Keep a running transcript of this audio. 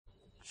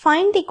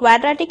Find the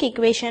quadratic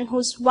equation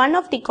whose one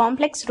of the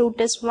complex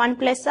root is 1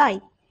 plus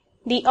I.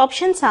 The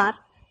options are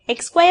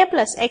x square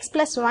plus x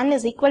plus 1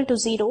 is equal to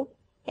 0,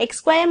 x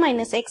square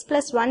minus x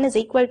plus 1 is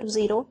equal to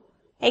 0,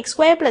 x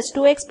square plus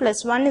 2x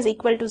plus 1 is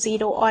equal to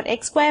 0, or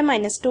x square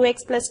minus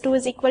 2x plus 2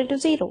 is equal to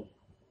 0.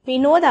 We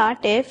know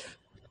that if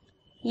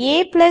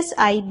a plus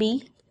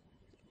ib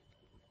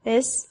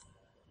is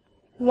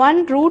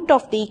one root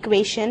of the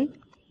equation,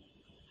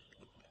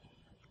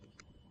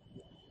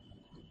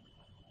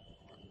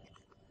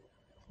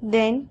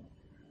 then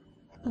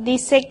the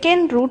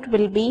second root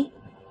will be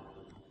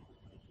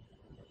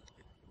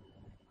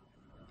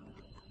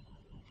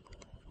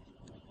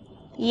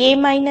a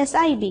minus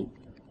ib.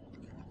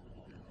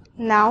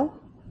 Now,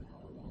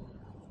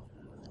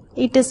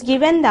 it is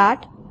given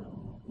that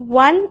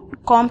one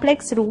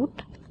complex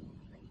root,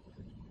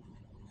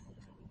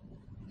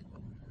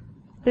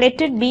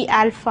 let it be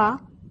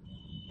alpha,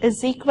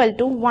 is equal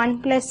to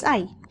 1 plus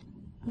I.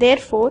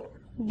 Therefore,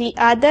 the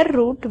other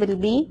root will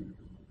be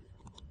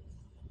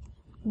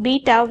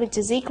beta, which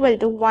is equal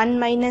to 1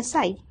 minus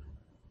I.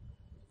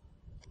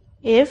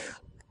 If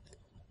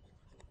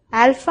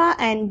alpha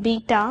and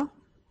beta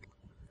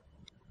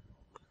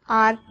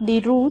are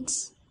the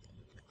roots,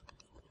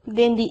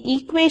 then the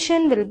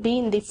equation will be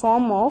in the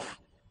form of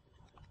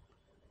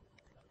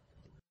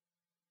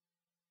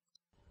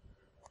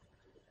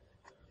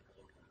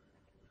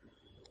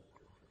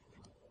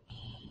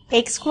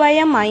x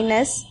square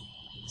minus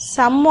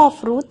sum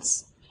of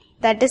roots,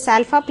 that is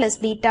alpha plus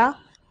beta,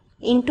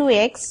 into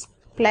x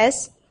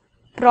plus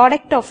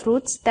product of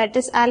roots, that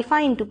is alpha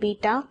into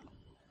beta,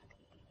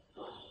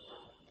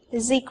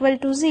 is equal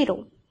to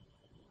 0,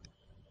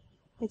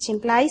 which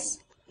implies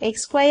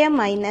x square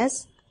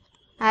minus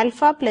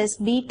alpha plus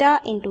beta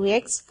into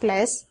x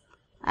plus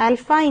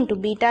alpha into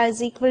beta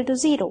is equal to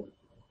 0.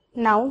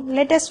 Now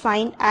let us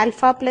find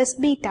alpha plus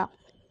beta,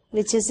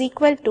 which is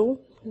equal to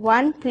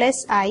 1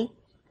 plus I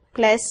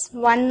plus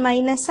 1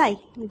 minus I,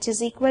 which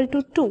is equal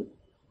to 2.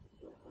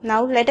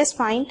 Now let us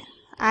find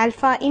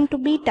alpha into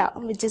beta,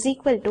 which is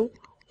equal to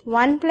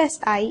 1 plus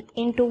I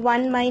into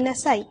 1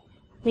 minus I.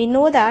 We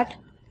know that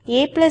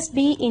a plus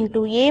b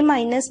into a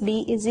minus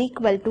b is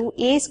equal to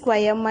a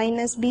square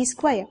minus b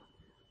square.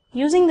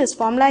 Using this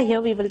formula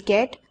here, we will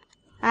get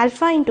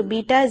alpha into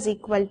beta is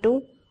equal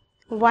to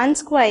 1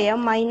 square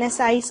minus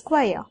I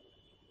square.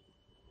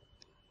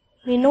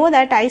 We know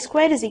that I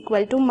square is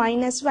equal to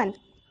minus 1.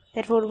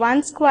 Therefore,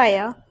 1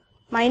 square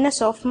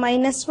minus of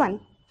minus 1,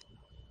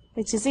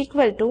 which is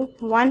equal to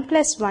 1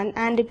 plus 1,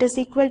 and it is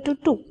equal to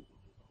 2.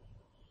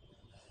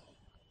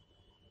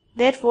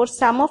 Therefore,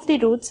 sum of the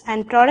roots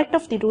and product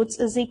of the roots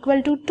is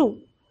equal to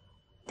 2.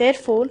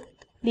 Therefore,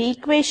 the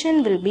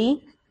equation will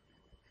be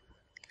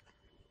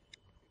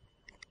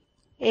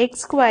x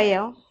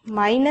square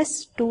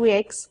minus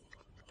 2x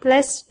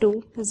plus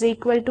 2 is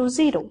equal to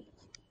 0.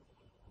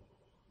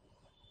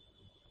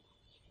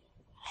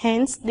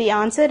 Hence, the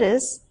answer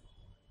is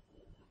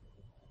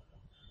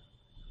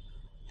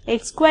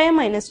x square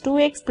minus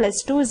 2x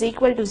plus 2 is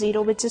equal to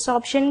 0, which is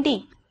option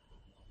D.